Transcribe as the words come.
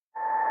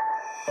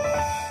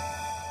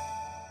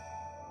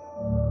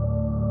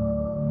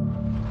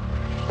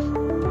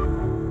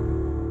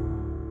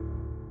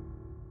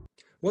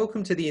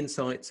Welcome to the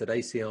Insights at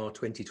ACR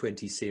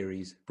 2020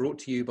 series, brought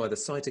to you by the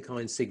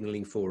Cytokine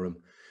Signaling Forum,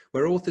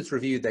 where authors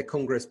reviewed their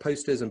Congress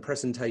posters and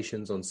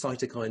presentations on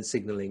cytokine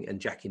signaling and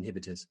JAK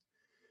inhibitors.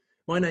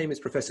 My name is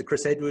Professor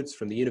Chris Edwards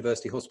from the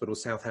University Hospital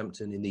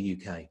Southampton in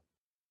the UK.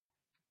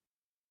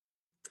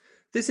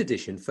 This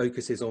edition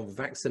focuses on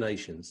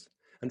vaccinations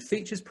and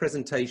features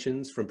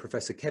presentations from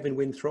Professor Kevin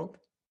Winthrop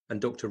and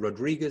Dr.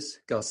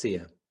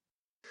 Rodriguez-Garcia.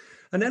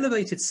 An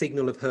elevated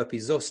signal of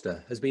herpes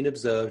zoster has been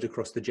observed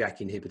across the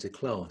JAK inhibitor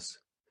class.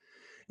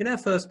 In our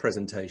first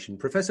presentation,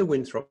 Professor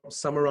Winthrop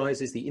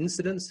summarizes the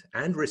incidence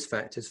and risk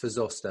factors for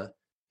zoster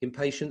in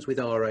patients with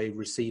RA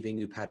receiving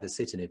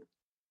upadacitinib.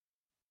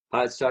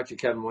 Hi, it's Dr.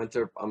 Kevin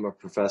Winthrop. I'm a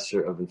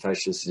professor of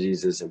infectious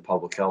diseases and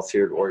public health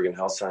here at Oregon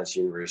Health Science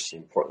University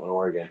in Portland,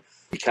 Oregon.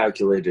 We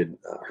calculated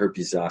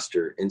herpes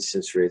zoster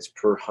incidence rates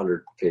per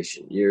 100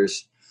 patient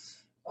years.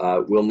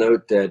 We'll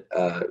note that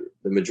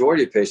the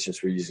majority of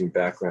patients were using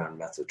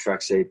background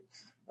methotrexate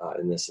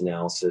in this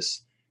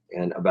analysis,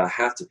 and about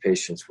half the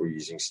patients were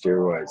using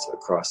steroids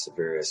across the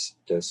various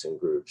dosing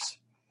groups.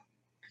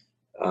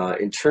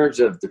 In terms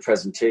of the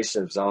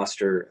presentation of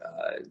zoster,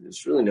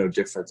 it's really no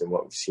different than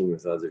what we've seen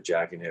with other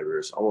JAK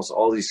inhibitors. Almost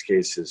all these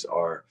cases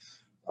are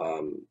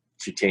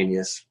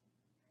cutaneous.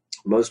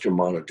 Most are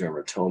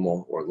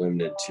monodermatomal or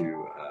limited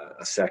to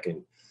a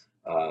second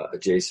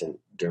adjacent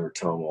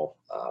dermatomal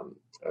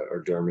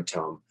or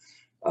dermatome.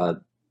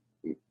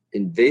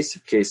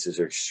 Invasive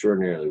cases are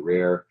extraordinarily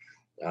rare.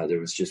 There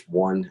was just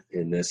one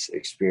in this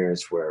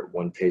experience where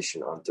one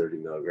patient on 30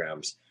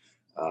 milligrams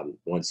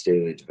once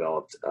daily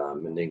developed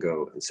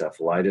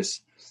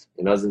meningoencephalitis.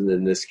 And other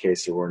than this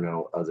case, there were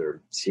no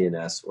other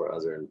CNS or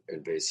other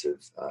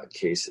invasive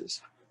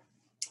cases.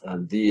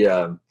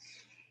 The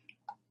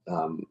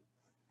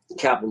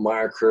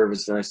Kaplan-Meier curve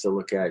is nice to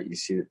look at. You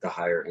see that the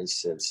higher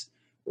incidence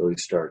really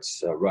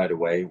starts right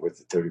away with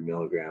the 30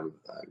 milligram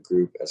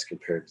group as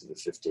compared to the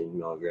 15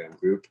 milligram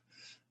group.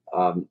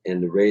 And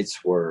the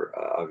rates were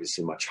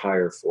obviously much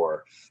higher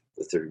for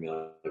the 30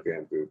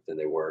 milligram group than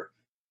they were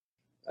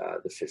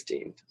the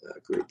 15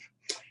 group.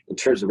 In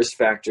terms of risk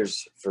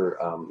factors for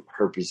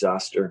herpes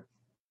zoster,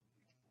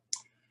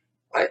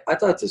 I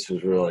thought this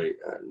was really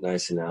a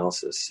nice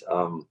analysis.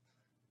 What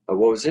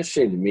was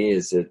interesting to me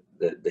is that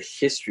the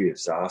history of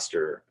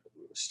zoster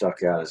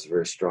stuck out as a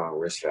very strong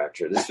risk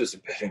factor. This was a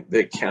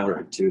bit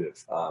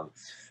counterintuitive.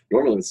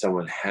 Normally when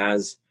someone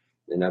has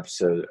an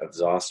episode of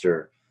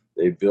zoster,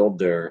 they build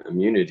their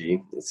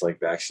immunity. It's like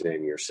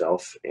vaccinating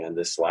yourself, and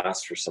this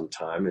lasts for some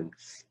time, and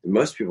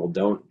most people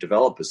don't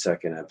develop a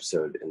second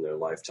episode in their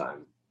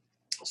lifetime.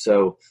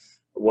 So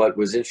what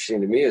was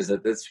interesting to me is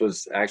that this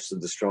was actually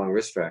the strong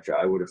risk factor.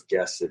 I would have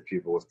guessed that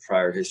people with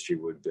prior history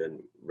would have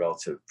been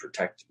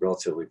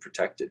relatively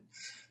protected.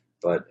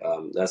 But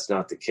that's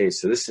not the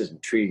case. So this is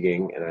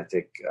intriguing, and I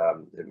think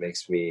it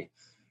makes me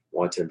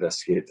want to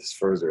investigate this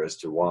further as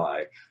to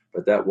why.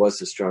 But that was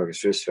the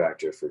strongest risk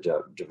factor for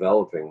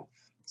developing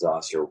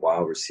zoster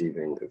while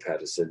receiving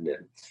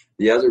upadacitinib.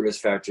 The other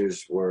risk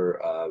factors were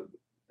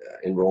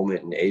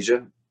enrollment in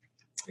Asia,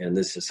 and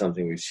this is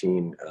something we've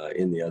seen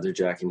in the other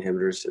JAK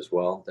inhibitors as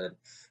well, that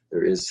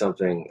there is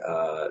something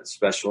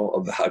special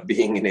about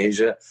being in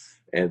Asia,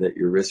 and that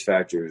your risk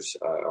factors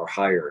are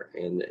higher.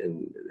 And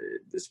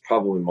it's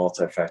probably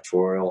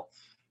multifactorial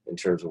in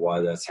terms of why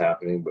that's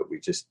happening, but we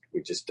just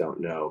don't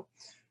know.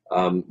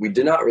 We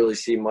did not really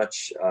see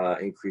much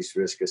increased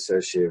risk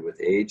associated with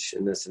age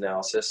in this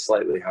analysis,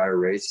 slightly higher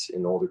rates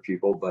in older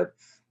people, but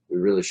we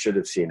really should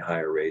have seen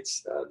higher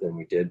rates than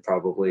we did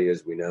probably,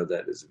 as we know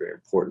that is a very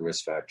important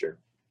risk factor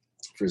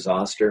for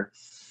zoster.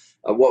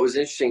 What was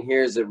interesting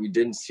here is that we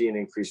didn't see an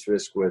increased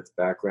risk with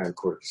background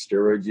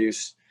corticosteroid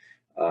use.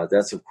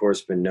 That's, of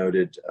course, been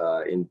noted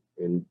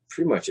in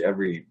pretty much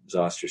every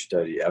zoster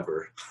study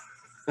ever,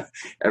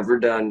 ever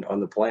done on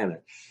the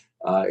planet.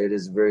 It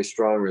is a very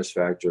strong risk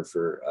factor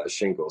for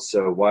shingles.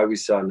 So why we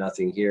saw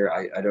nothing here,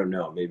 I don't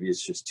know. Maybe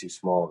it's just too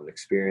small of an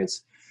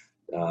experience,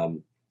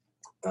 or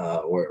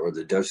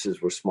the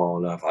doses were small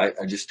enough.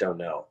 I just don't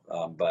know.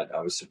 But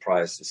I was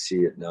surprised to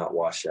see it not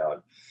wash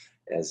out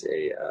as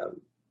a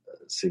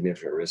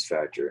significant risk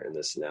factor in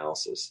this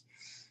analysis.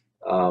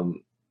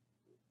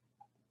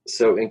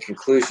 So in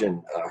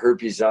conclusion,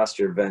 herpes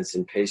zoster events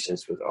in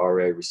patients with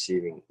RA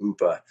receiving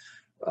UPA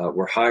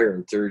were higher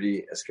in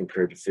 30 as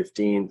compared to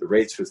 15. The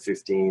rates with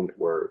 15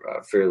 were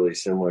fairly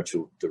similar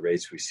to the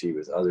rates we see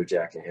with other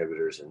JAK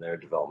inhibitors in their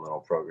developmental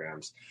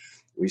programs.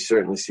 We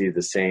certainly see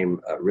the same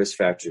risk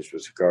factors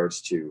with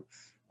regards to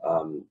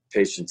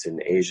patients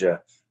in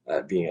Asia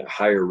being at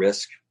higher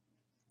risk,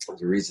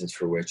 the reasons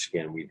for which,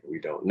 again, we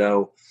don't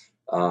know.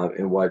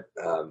 And what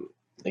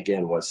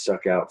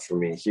stuck out for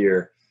me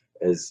here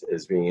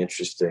as being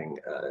interesting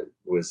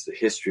was the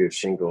history of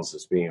shingles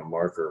as being a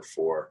marker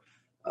for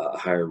a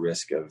higher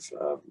risk of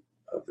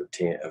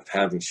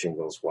having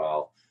shingles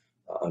while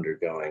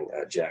undergoing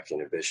JAK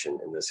inhibition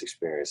in this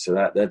experience. So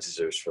that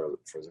deserves further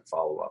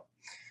follow-up.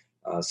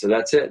 So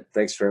that's it.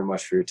 Thanks very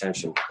much for your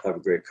attention. Have a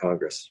great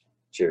Congress.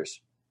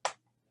 Cheers.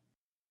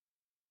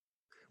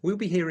 We'll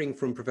be hearing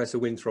from Professor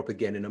Winthrop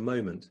again in a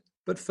moment,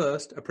 But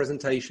first, a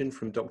presentation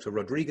from Dr.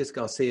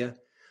 Rodriguez-Garcia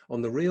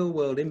on the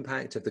real-world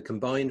impact of the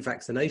combined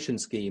vaccination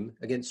scheme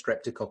against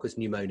Streptococcus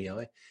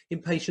pneumoniae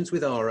in patients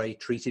with RA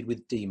treated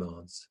with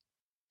DMARDs.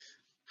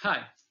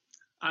 Hi,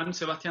 I'm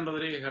Sebastián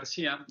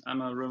Rodriguez-Garcia. I'm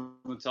a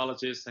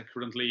rheumatologist. I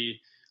currently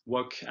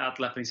work at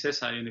La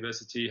Princesa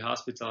University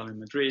Hospital in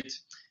Madrid,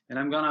 and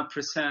I'm going to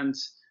present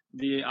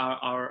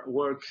our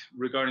work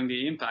regarding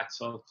the impacts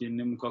of the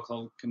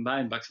pneumococcal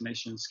combined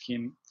vaccination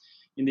scheme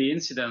in the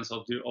incidence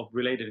of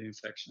related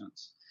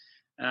infections.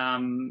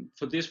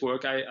 For this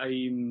work, I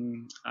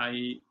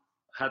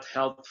had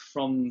help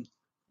from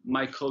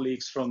my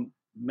colleagues from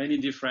many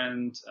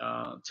different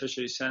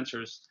tertiary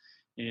centers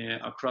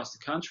across the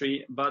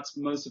country, but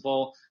most of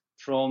all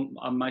from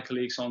my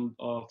colleagues from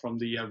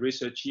the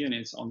research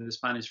units on the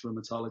Spanish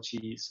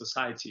Rheumatology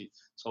Society.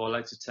 So I'd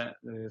like to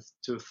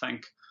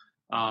thank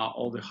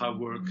all the hard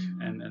work,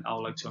 and I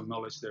would like to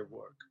acknowledge their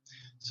work.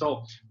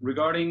 So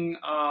regarding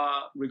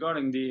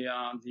the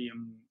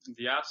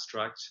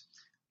abstract,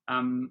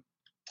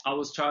 I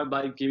will start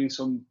by giving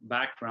some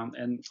background.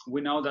 And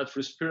we know that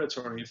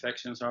respiratory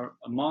infections are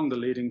among the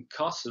leading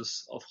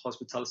causes of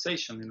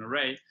hospitalization in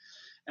RA.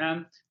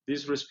 And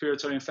these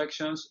respiratory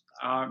infections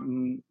are,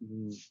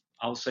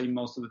 I'll say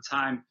most of the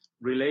time,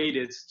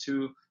 related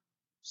to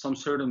some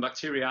certain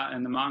bacteria,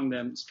 and among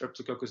them,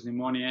 Streptococcus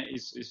pneumoniae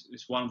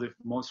is one of the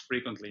most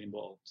frequently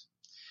involved.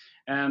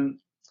 And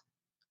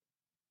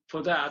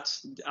for that,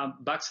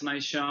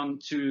 vaccination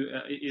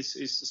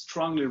is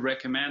strongly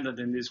recommended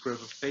in this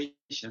group of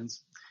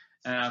patients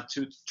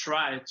to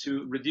try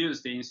to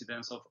reduce the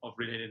incidence of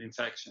related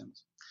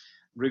infections.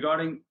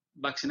 Regarding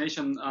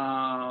vaccination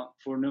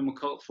for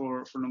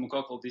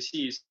pneumococcal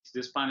disease,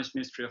 the Spanish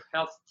Ministry of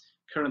Health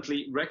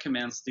currently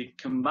recommends the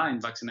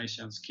combined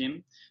vaccination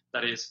scheme,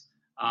 that is,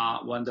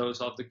 1 dose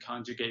of the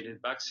conjugated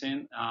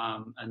vaccine,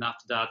 and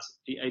after that,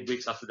 8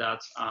 weeks after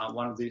that,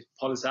 one of the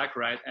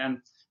polysaccharide,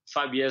 and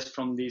 5 years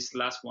from this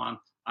last one,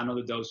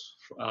 another dose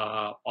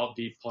of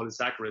the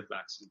polysaccharide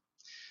vaccine.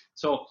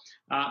 So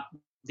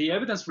the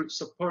evidence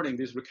supporting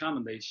this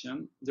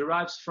recommendation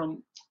derives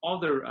from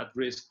other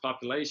at-risk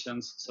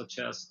populations, such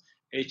as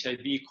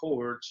HIV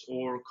cohorts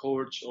or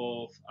cohorts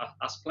of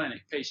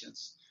asplenic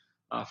patients,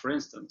 for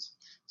instance.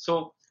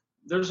 So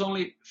there's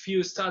only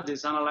few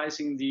studies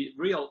analyzing the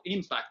real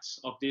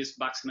impacts of these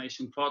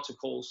vaccination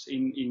protocols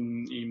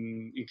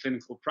in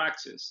clinical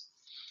practice.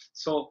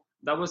 So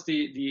that was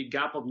the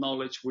gap of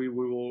knowledge we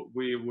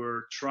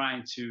were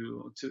trying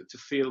to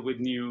fill with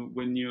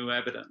new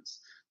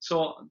evidence.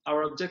 So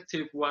our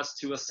objective was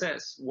to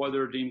assess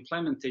whether the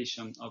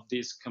implementation of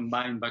this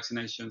combined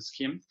vaccination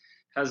scheme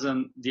has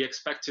the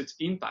expected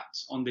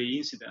impact on the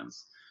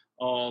incidence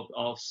of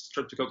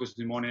Streptococcus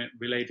pneumoniae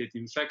related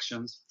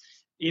infections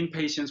in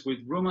patients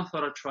with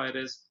rheumatoid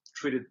arthritis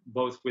treated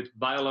both with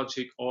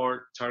biologic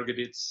or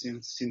targeted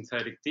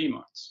synthetic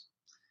DMARDs.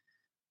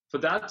 For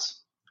that,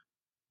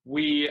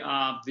 we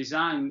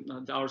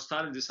our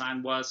study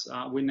design was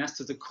we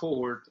nested a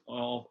cohort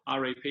of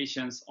RA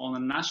patients on a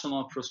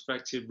national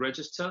prospective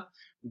register.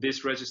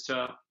 This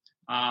register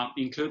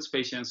includes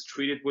patients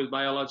treated with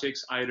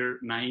biologics, either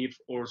naive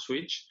or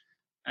switch,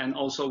 and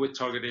also with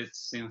targeted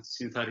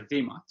synthetic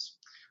DMARDs.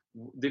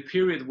 The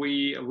period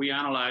we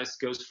analyzed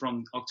goes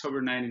from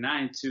October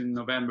 99 to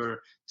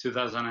November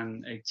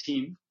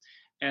 2018.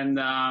 And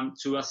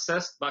to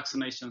assess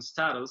vaccination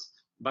status,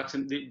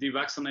 the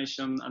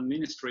vaccination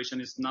administration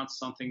is not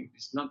a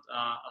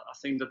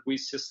thing that we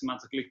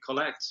systematically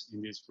collect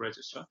in this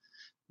register.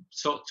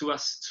 So to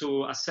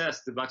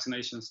assess the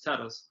vaccination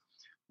status,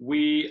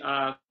 we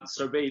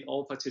surveyed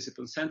all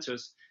participant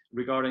centers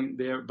regarding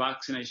their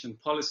vaccination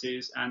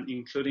policies, and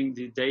including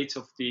the date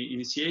of the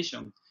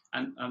initiation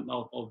and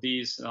of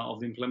the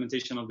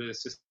implementation of the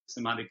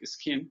systematic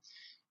scheme,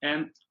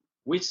 and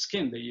which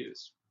scheme they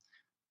use.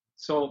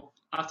 So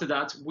after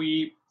that,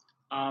 we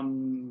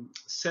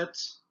set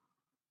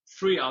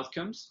 3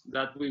 outcomes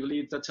that we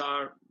believe that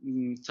are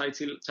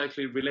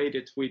tightly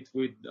related with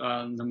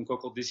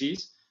pneumococcal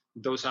disease.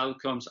 Those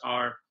outcomes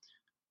are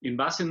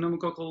invasive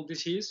pneumococcal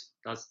disease,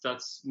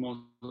 that's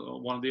one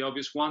of the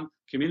obvious one.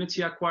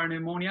 Community-acquired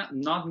pneumonia,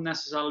 not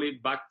necessarily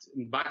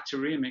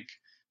bacteremic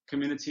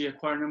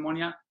community-acquired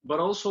pneumonia, but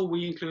also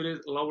we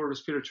included lower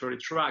respiratory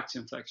tract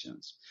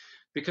infections,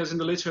 because in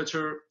the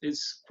literature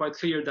it's quite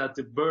clear that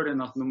the burden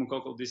of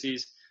pneumococcal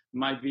disease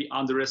might be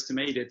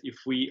underestimated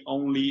if we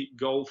only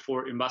go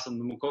for invasive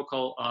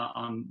pneumococcal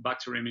on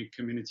bacteremic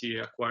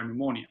community-acquired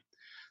pneumonia.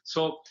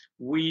 So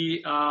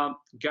we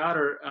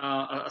gather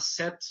a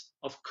set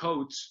of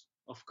codes.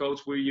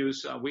 We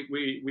use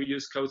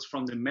codes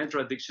from the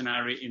Medra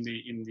dictionary in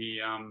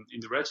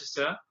the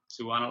register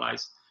to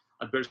analyze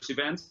adverse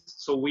events.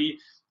 So we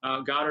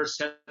gather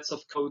sets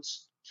of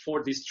codes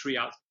for these 3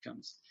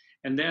 outcomes.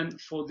 And then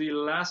for the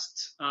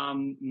last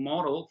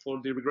model, for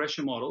the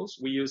regression models,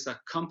 we use a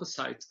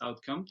composite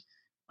outcome,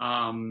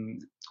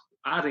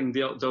 adding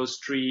those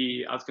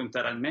 3 outcomes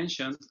that I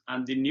mentioned.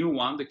 And the new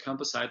one, the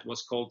composite,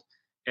 was called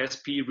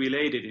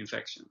SP-related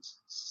infections,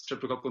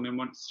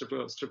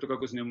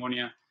 Streptococcus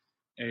pneumonia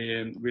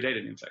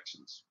related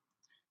infections.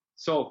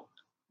 So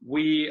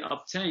we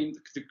obtained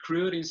the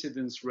crude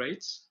incidence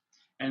rates,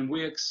 and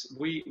we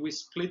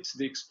split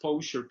the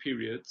exposure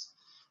periods,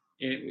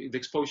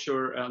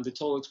 the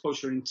total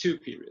exposure in 2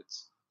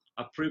 periods,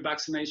 a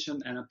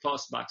pre-vaccination and a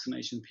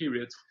post-vaccination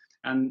period.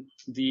 And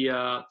the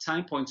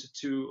time point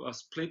to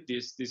split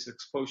this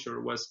exposure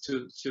was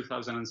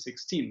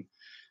 2016,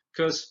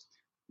 because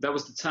that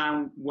was the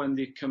time when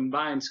the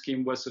combined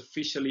scheme was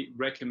officially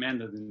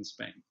recommended in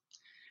Spain.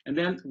 And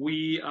then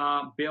we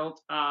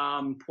built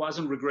a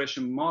Poisson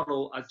regression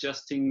model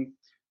adjusting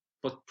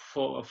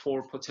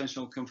for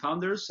potential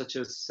confounders such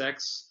as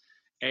sex,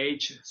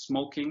 age,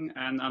 smoking,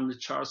 and the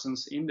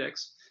Charleston's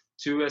index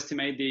to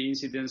estimate the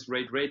incidence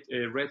rate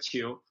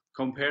ratio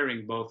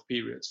comparing both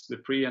periods, the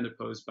pre and the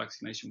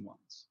post-vaccination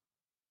ones.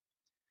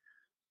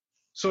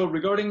 So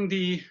regarding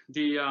the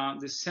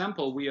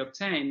sample we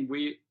obtained,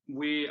 we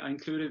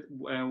included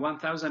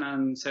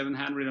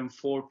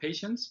 1,704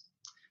 patients.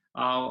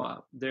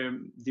 The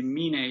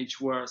mean age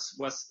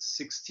was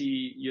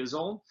 60 years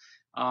old.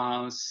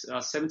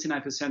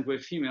 79% were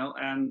female,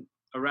 and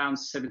around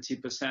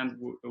 70%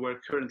 were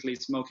currently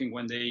smoking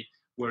when they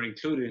were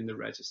included in the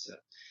register.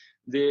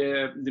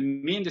 The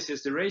mean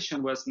disease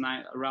duration was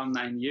around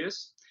 9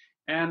 years,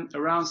 and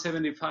around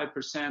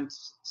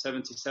 75%,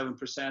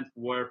 77%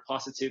 were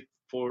positive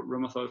for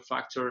rheumatoid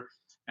factor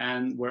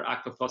and were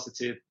ACPA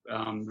positive,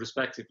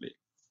 respectively.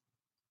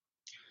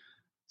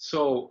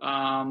 So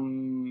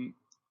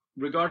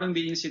regarding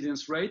the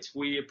incidence rate,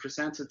 we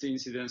presented the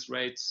incidence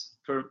rates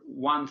per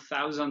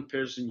 1,000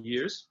 person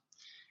years,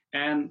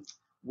 and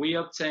we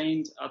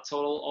obtained a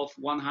total of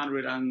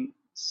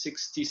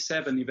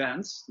 167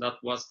 events.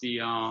 That was the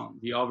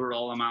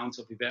overall amount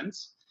of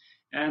events.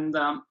 And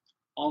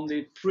on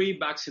the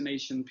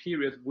pre-vaccination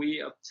period, we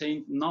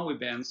obtained no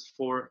events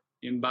for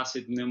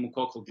invasive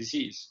pneumococcal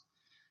disease,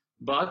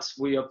 but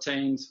we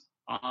obtained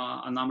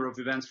a number of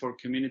events for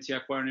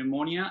community-acquired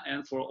pneumonia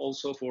and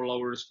also for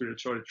lower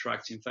respiratory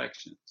tract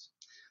infections.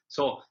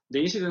 So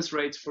the incidence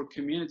rate for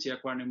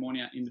community-acquired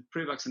pneumonia in the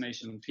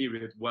pre-vaccination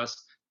period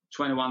was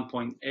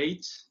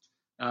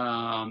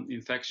 21.8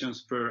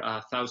 infections per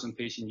 1,000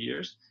 patient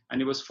years,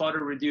 and it was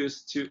further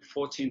reduced to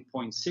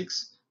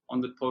 14.6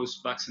 on the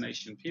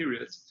post-vaccination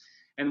period.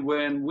 And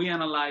when we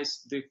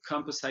analyzed the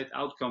composite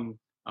outcome,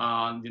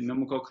 the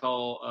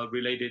pneumococcal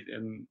related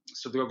and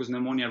Streptococcus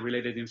pneumonia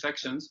related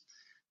infections,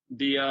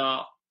 the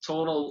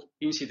total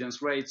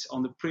incidence rates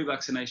on the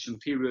pre-vaccination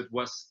period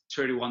was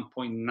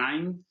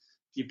 31.9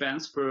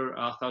 events per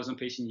 1,000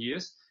 patient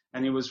years,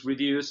 and it was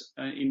reduced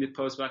in the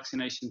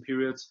post-vaccination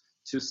period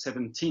to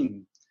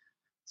 17.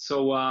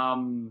 So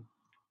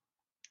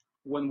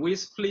when we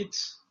split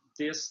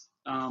these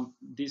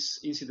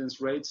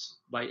incidence rates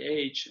by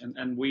age,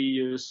 and we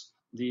use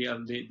the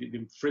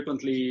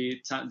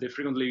frequently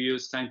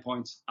used time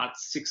points at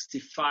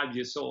 65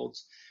 years old,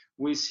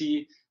 we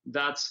see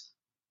that,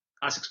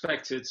 as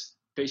expected,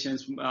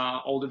 patients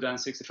older than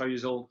 65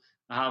 years old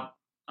have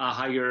a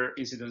higher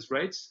incidence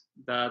rate.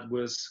 That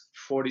was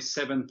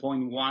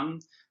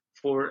 47.1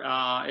 for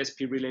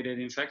SP-related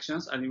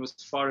infections, and it was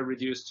further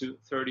reduced to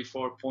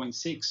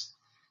 34.6.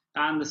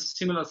 And the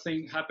similar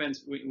thing happened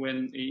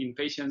when in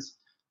patients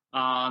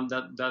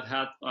that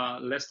had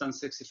less than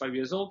 65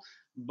 years old,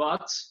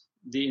 but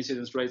the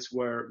incidence rates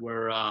we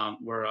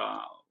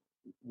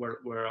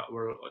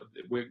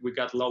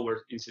got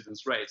lower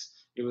incidence rates.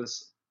 It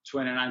was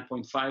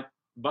 29.5,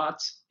 but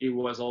it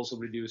was also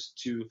reduced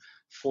to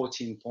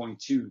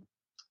 14.2.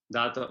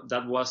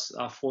 That was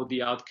for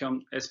the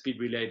outcome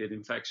SP-related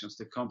infections,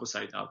 the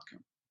composite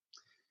outcome.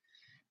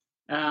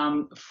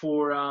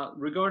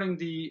 Regarding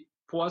the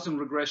Poisson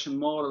regression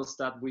models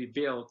that we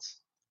built,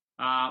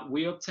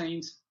 we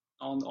obtained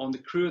on the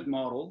crude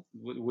model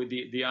with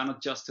the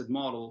unadjusted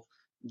model,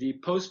 the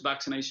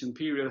post-vaccination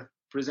period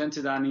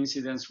presented an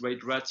incidence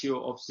rate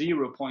ratio of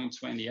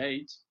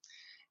 0.28,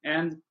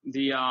 and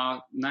the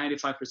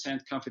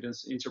 95%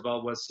 confidence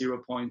interval was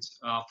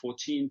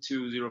 0.14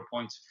 to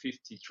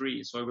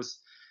 0.53. So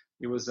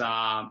it was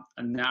a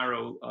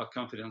narrow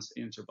confidence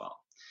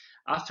interval.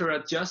 After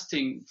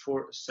adjusting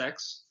for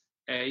sex,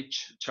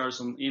 age,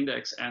 Charleston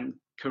index, and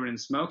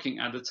current smoking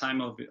at the time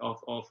of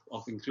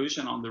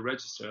inclusion on the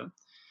register,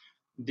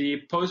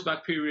 the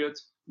post-vac period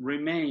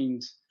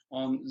remained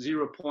on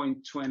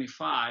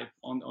 0.25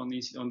 on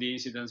the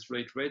incidence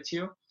rate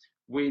ratio,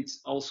 with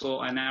also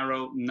a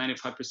narrow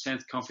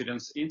 95%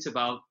 confidence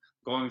interval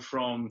going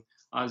from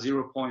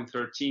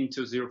 0.13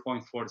 to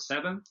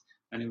 0.47,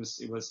 and it was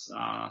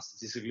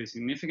statistically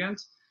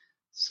significant.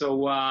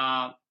 So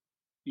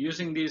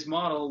using this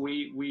model,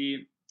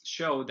 we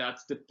show that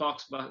the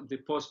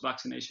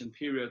post-vaccination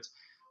period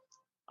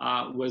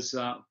was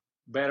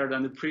better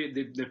than the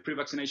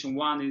pre-vaccination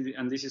one,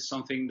 and this is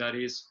something that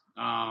is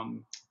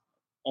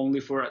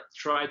only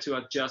try to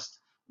adjust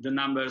the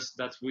numbers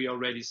that we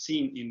already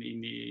seen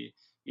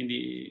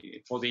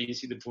for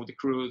the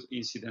crude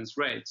incidence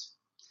rates.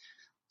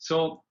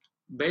 So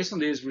based on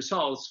these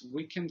results,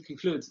 we can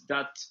conclude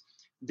that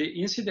the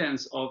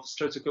incidence of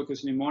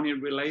Streptococcus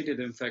pneumoniae related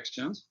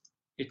infections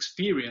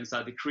experienced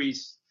a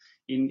decrease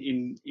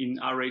in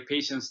RA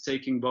patients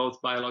taking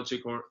both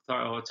biologic or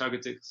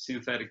targeted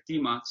synthetic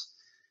DMARDs.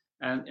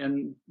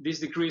 And this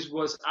decrease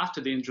was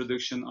after the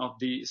introduction of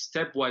the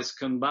stepwise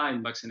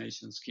combined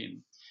vaccination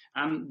scheme.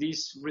 And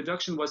this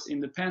reduction was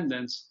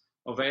independent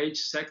of age,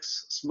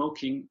 sex,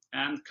 smoking,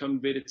 and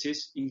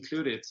comorbidities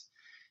included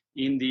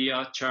in the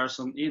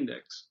Charson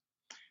Index.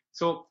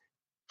 So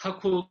how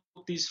could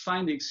these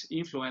findings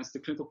influence the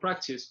clinical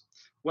practice?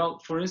 Well,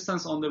 for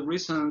instance, on the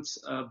recent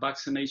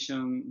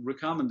vaccination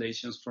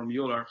recommendations from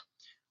Euler,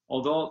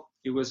 although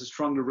it was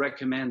strongly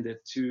recommended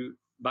to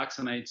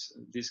vaccinate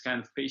these kind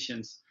of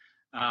patients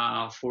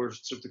for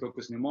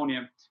Streptococcus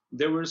pneumonia,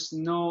 there was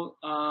no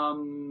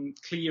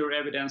clear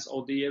evidence,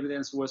 or the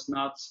evidence was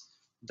not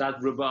that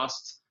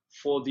robust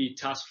for the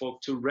task force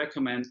to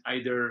recommend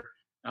either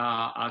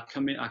a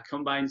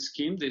combined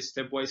scheme, the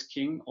stepwise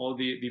scheme, or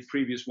the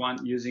previous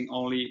one using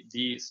only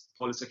the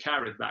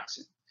polysaccharide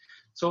vaccine.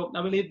 So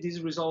I believe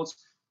these results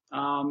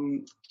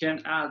can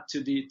add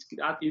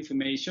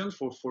information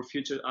for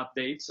future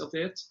updates of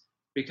it,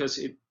 because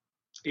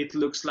it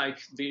looks like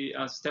the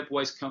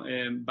stepwise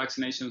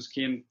vaccination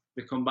scheme,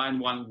 the combined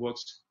one,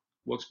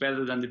 works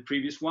better than the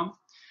previous one.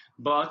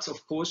 But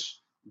of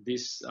course,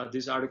 this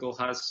article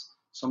has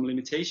some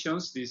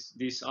limitations.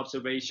 These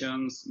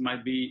observations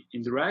might be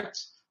indirect.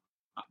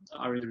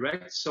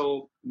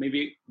 So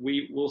maybe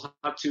we will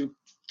have to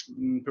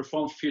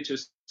perform future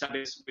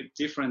studies with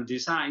different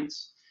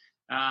designs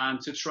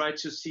and to try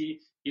to see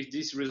if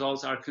these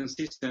results are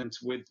consistent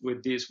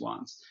with these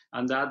ones.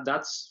 And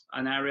that's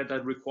an area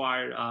that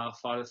require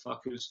further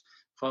focus,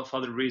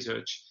 further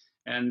research.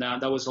 And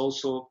that was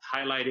also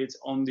highlighted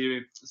on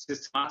the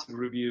systematic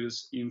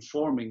reviews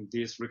informing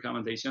these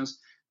recommendations,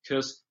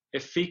 because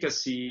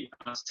efficacy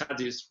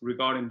studies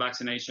regarding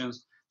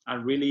vaccinations are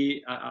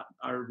really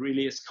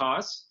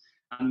scarce,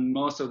 and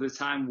most of the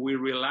time we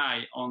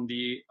rely on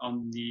the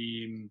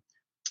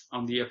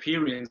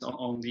appearance,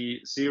 on the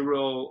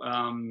zero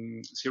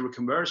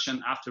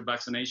conversion after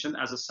vaccination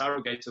as a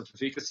surrogate of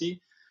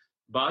efficacy.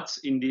 But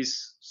in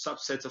this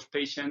subset of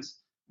patients,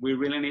 we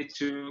really need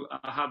to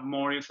have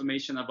more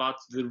information about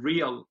the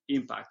real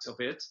impact of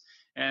it,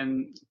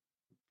 and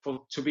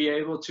to be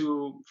able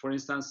to, for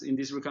instance, in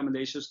these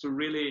recommendations, to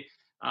really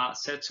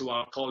said to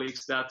our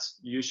colleagues that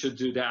you should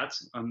do that,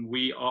 and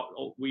we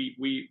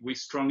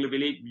strongly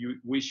believe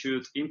we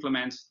should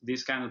implement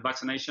this kind of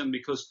vaccination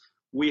because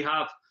we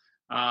have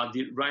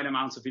the right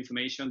amounts of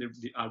information.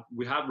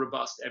 We have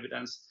robust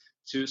evidence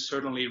to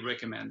certainly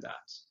recommend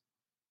that.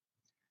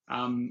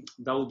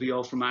 That will be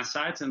all from my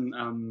side,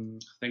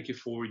 and thank you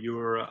for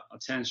your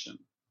attention.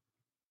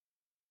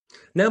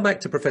 Now back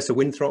to Professor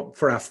Winthrop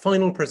for our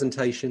final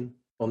presentation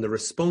on the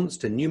response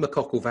to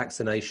pneumococcal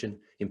vaccination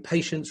in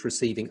patients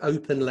receiving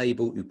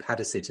open-label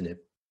upadacitinib.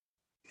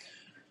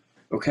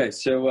 Okay,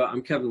 so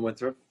I'm Kevin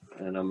Winthrop,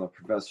 and I'm a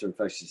professor of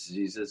infectious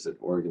diseases at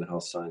Oregon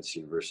Health Science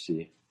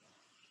University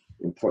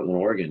in Portland,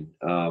 Oregon,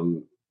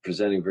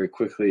 presenting very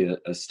quickly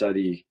a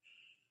study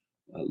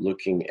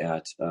looking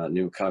at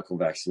pneumococcal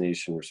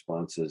vaccination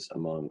responses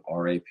among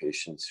RA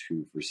patients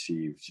who've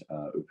received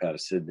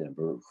upadacitinib,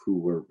 or who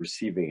were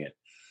receiving it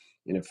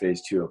in a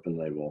phase 2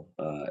 open-label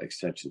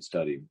extension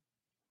study.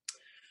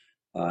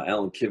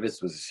 Alan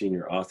Kivitz was a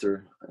senior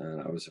author,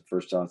 and I was the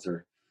first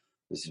author.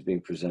 This is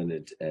being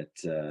presented at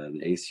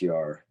the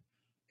ACR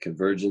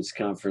Convergence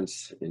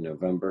Conference in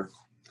November,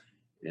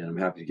 and I'm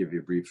happy to give you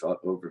a brief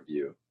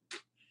overview.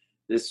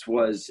 This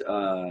was,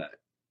 the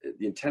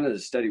intent of the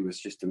study was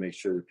just to make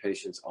sure that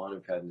patients on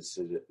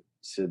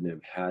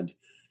upadacitinib had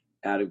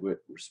adequate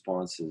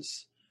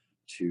responses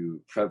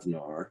to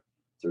Prevnar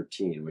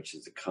 13, which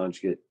is the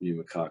conjugate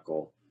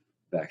pneumococcal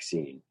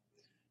vaccine.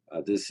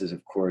 This is,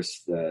 of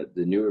course, the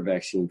newer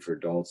vaccine for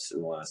adults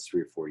in the last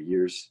 3 or 4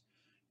 years.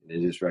 And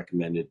it is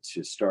recommended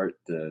to start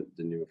the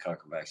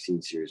pneumococcal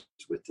vaccine series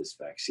with this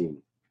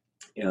vaccine.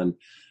 And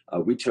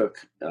we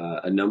took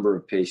a number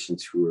of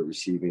patients who were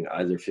receiving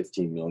either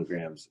 15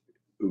 milligrams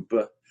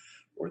UPA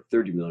or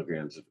 30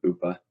 milligrams of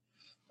UPA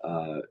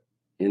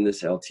in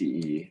this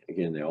LTE.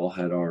 Again, they all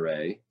had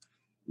RA.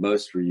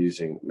 Most were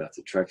using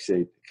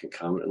methotrexate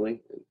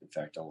concomitantly, in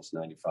fact, almost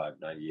 95,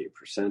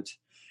 98%.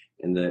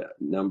 And the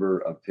number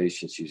of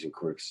patients using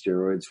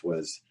corticosteroids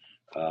was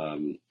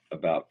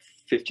about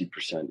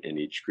 50% in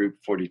each group,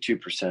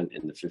 42%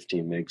 in the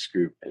 15 mg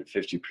group, and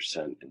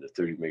 50% in the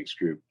 30 mg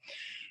group.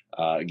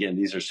 Again,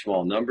 these are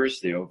small numbers.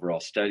 The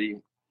overall study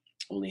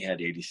only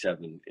had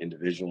 87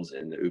 individuals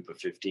in the UPA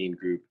 15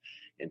 group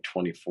and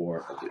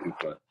 24 of the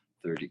UPA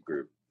 30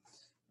 group.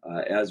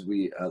 As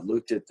we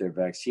looked at their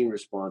vaccine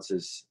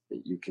responses,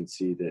 you can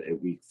see that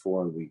at week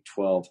 4 and week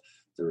 12,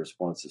 the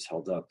responses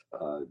held up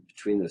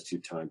between those 2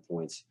 time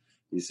points.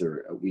 These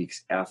are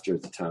weeks after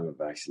the time of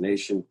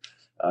vaccination.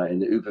 In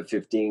the UPA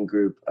 15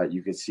 group,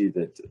 you can see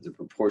that the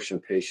proportion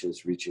of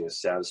patients reaching a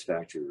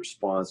satisfactory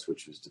response,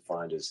 which was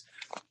defined as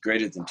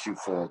greater than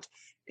 2-fold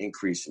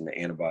increase in the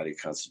antibody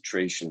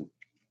concentration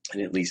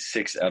in at least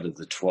 6 out of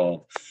the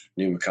 12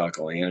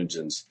 pneumococcal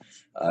antigens,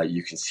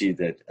 you can see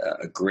that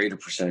a greater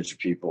percentage of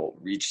people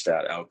reached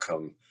that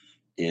outcome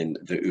in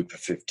the UPA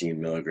 15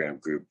 milligram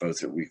group,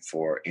 both at week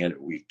 4 and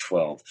at week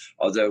 12.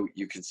 Although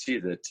you can see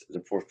that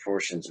the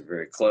proportions are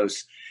very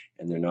close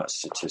and they're not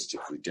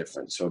statistically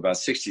different. So about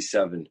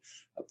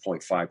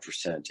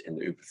 67.5% in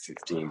the UPA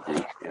 15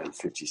 group and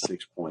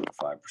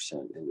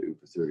 56.5% in the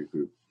UPA 30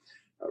 group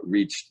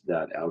reached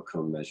that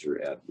outcome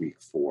measure at week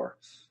 4.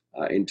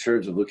 In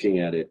terms of looking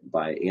at it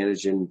by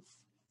antigen,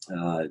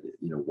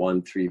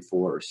 1, 3,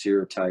 4, or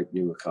serotype,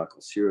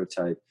 pneumococcal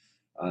serotype,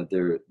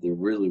 there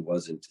really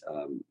wasn't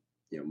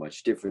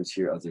much difference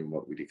here other than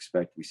what we'd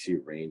expect. We see a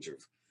range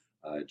of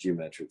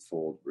geometric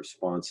fold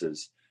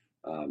responses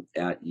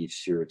at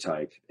each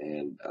serotype,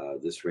 and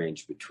this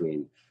range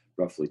between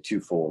roughly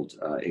 2-fold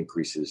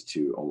increases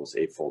to almost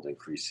 8-fold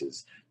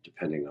increases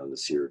depending on the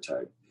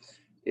serotype.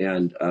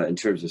 And in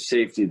terms of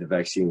safety, the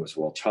vaccine was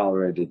well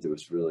tolerated. There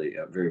was really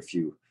very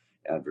few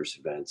adverse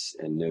events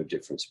and no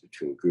difference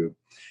between group.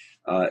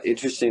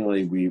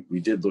 Interestingly, we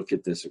did look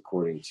at this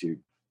according to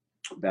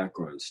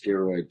background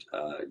steroid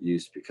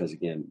use, because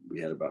again,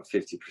 we had about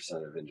 50%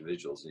 of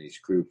individuals in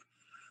each group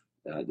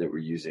that were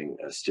using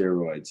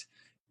steroids.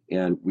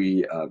 And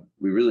we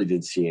really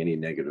didn't see any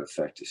negative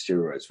effect of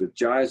steroids, which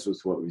jives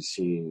with what we've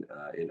seen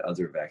in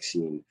other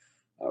vaccine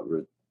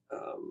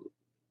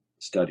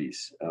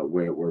studies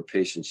where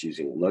patients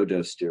using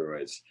low-dose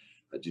steroids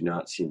do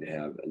not seem to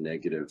have a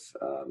negative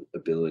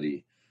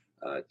ability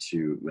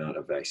to mount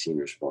a vaccine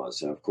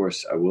response. Now, of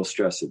course, I will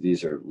stress that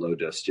these are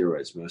low-dose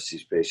steroids. Most of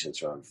these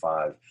patients are on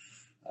 5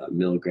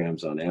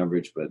 milligrams on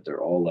average, but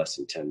they're all less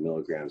than 10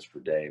 milligrams per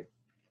day.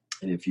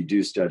 And if you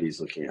do studies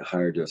looking at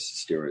higher doses of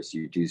steroids,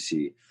 you do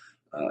see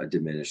a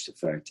diminished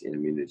effect in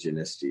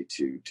immunogenicity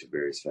to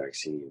various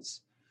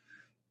vaccines.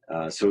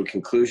 So in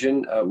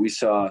conclusion, we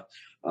saw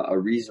a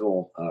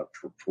reasonable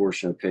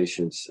proportion of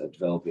patients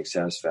developing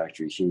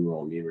satisfactory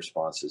humoral immune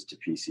responses to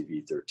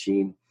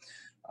PCV13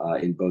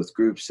 in both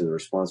groups, and the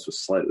response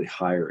was slightly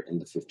higher in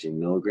the 15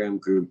 milligram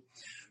group.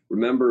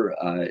 Remember,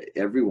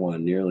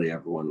 nearly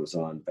everyone was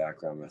on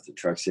background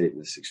methotrexate in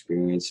this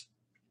experience.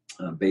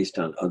 Based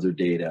on other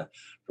data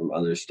from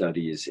other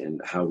studies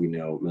and how we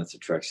know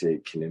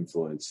methotrexate can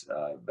influence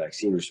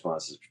vaccine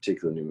responses,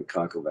 particularly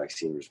pneumococcal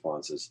vaccine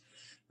responses,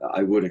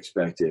 I would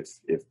expect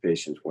if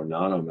patients were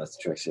not on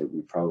methotrexate,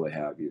 we probably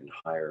have even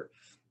higher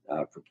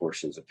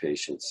proportions of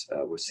patients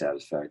with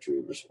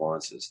satisfactory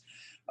responses.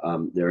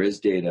 There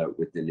is data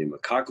with the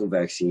pneumococcal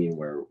vaccine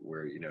where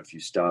if you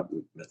stop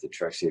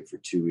methotrexate for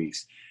 2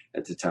 weeks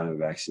at the time of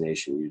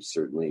vaccination, you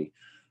certainly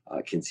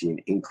can see an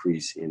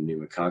increase in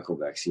pneumococcal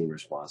vaccine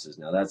responses.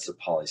 Now, that's the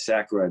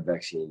polysaccharide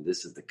vaccine.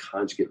 This is the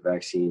conjugate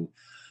vaccine,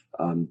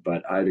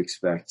 but I'd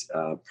expect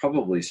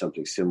probably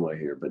something similar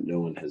here, but no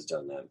one has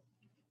done that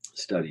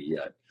study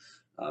yet.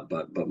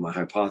 But my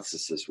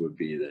hypothesis would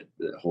be that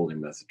holding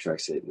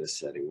methotrexate in this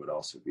setting would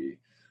also be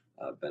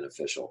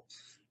beneficial.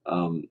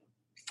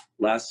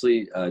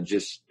 Lastly,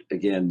 just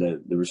again,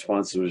 the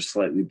responses were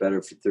slightly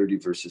better for 30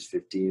 versus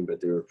 15, but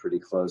they were pretty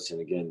close.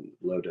 And again,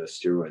 low-dose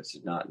steroids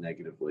did not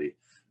negatively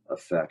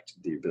affect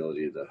the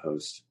ability of the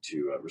host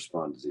to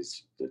respond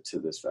to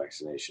this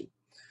vaccination.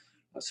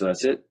 So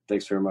that's it.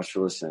 Thanks very much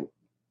for listening.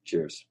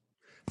 Cheers.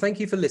 Thank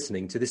you for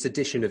listening to this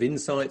edition of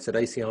Insights at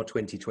ACR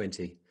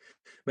 2020.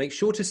 Make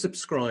sure to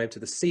subscribe to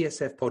the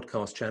CSF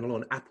podcast channel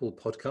on Apple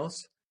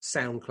Podcasts,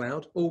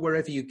 SoundCloud, or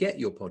wherever you get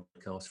your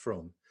podcasts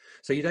from,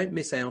 so you don't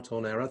miss out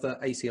on our other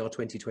ACR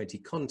 2020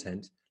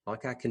 content,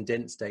 like our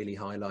condensed daily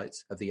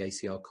highlights of the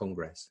ACR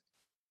Congress.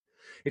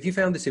 If you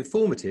found this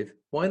informative,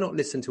 why not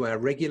listen to our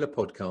regular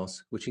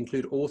podcasts, which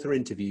include author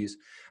interviews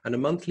and a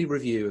monthly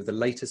review of the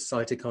latest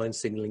cytokine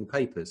signaling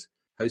papers,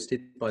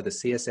 hosted by the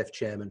CSF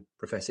chairman,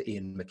 Professor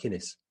Ian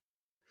McInnes.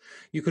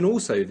 You can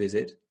also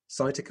visit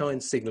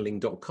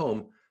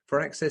cytokinesignaling.com for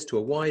access to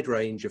a wide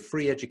range of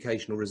free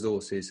educational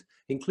resources,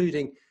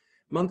 including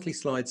monthly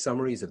slide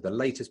summaries of the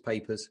latest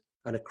papers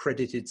and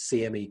accredited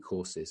CME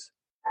courses.